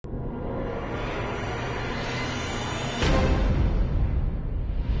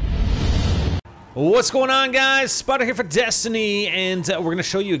What's going on, guys? Spotter here for Destiny, and we're going to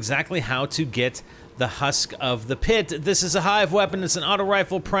show you exactly how to get the Husk of the Pit. This is a hive weapon. It's an auto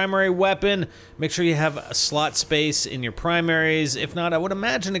rifle primary weapon. Make sure you have a slot space in your primaries. If not, I would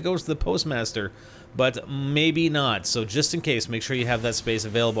imagine it goes to the postmaster, but maybe not. So just in case, make sure you have that space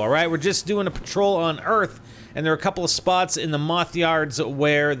available. All right, we're just doing a patrol on Earth, and there are a couple of spots in the moth yards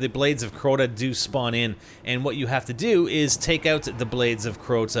where the blades of Crota do spawn in, and what you have to do is take out the blades of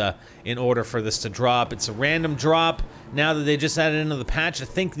Crota in order for this to drop. It's a random drop. Now that they just added into the patch, I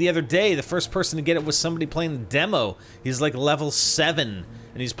think the other day, the first person to get it was somebody playing the demo. He's like level 7.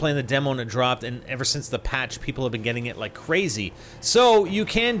 And he's playing the demo and it dropped, and ever since the patch, people have been getting it like crazy. So you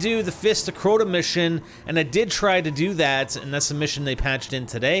can do the Fist of Crota mission, and I did try to do that, and that's the mission they patched in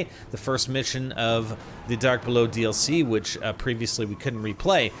today, the first mission of the Dark Below DLC, which previously we couldn't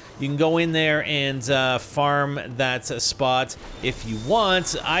replay. You can go in there and farm that spot if you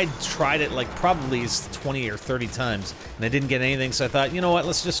want. I tried it like probably 20 or 30 times, and I didn't get anything, so I thought, you know what,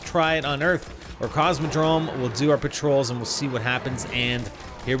 let's just try it on Earth or Cosmodrome. We'll do our patrols and we'll see what happens, and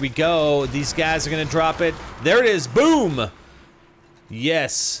here we go. These guys are gonna drop it. There it is, boom!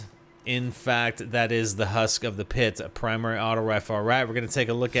 Yes, in fact, that is the Husk of the Pit, a primary auto rifle. All right, we're gonna take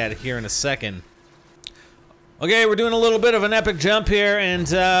a look at it here in a second. Okay, we're doing a little bit of an epic jump here,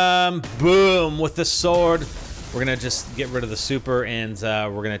 and boom, with the sword. We're gonna just get rid of the super, and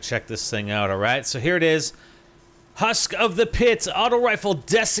we're gonna check this thing out, all right? So here it is. Husk of the Pit, auto rifle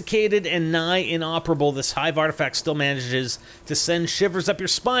desiccated and nigh inoperable. This hive artifact still manages to send shivers up your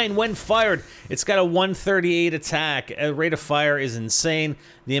spine when fired. It's got a 138 attack. Rate of fire is insane.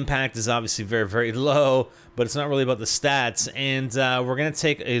 The impact is obviously very, very low, but it's not really about the stats. And we're going to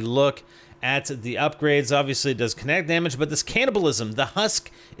take a look at the upgrades. Obviously, it does kinetic damage, but this cannibalism, the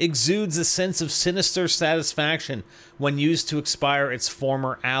Husk exudes a sense of sinister satisfaction when used to expire its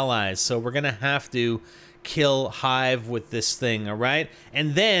former allies. So we're going to have to kill hive with this thing, all right?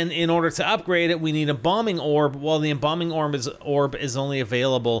 And then in order to upgrade it, we need a bombing orb. Well, the embalming orb is only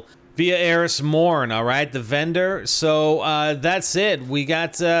available via Eris Morn, all right, the vendor. So that's it. We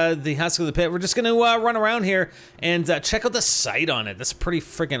got the Husk of the Pit. We're just gonna run around here and check out the sight on it. That's pretty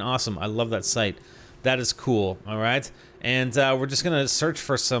freaking awesome. I love that sight. That is cool, all right? And we're just gonna search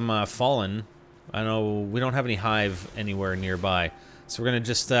for some fallen. I know we don't have any hive anywhere nearby, so we're going to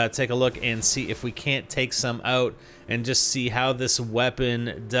just take a look and see if we can't take some out and just see how this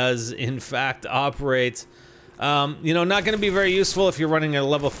weapon does, in fact, operate. You know, not going to be very useful if you're running a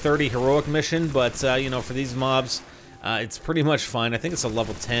level 30 heroic mission, but, you know, for these mobs, it's pretty much fine. I think it's a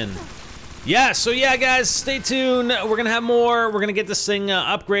level 10. Yeah, so yeah, guys, stay tuned. We're going to have more. We're going to get this thing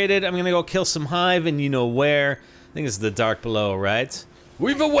upgraded. I'm going to go kill some hive, and you know where. I think it's the Dark Below, right?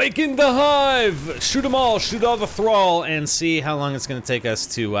 We've awakened the hive! Shoot them all, shoot all the thrall, and see how long it's going to take us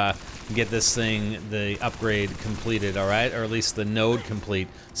to get this thing, the upgrade completed, alright? Or at least the node complete,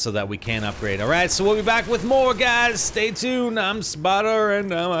 so that we can upgrade, alright? So we'll be back with more, guys. Stay tuned. I'm Spotter,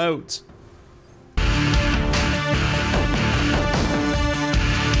 and I'm out.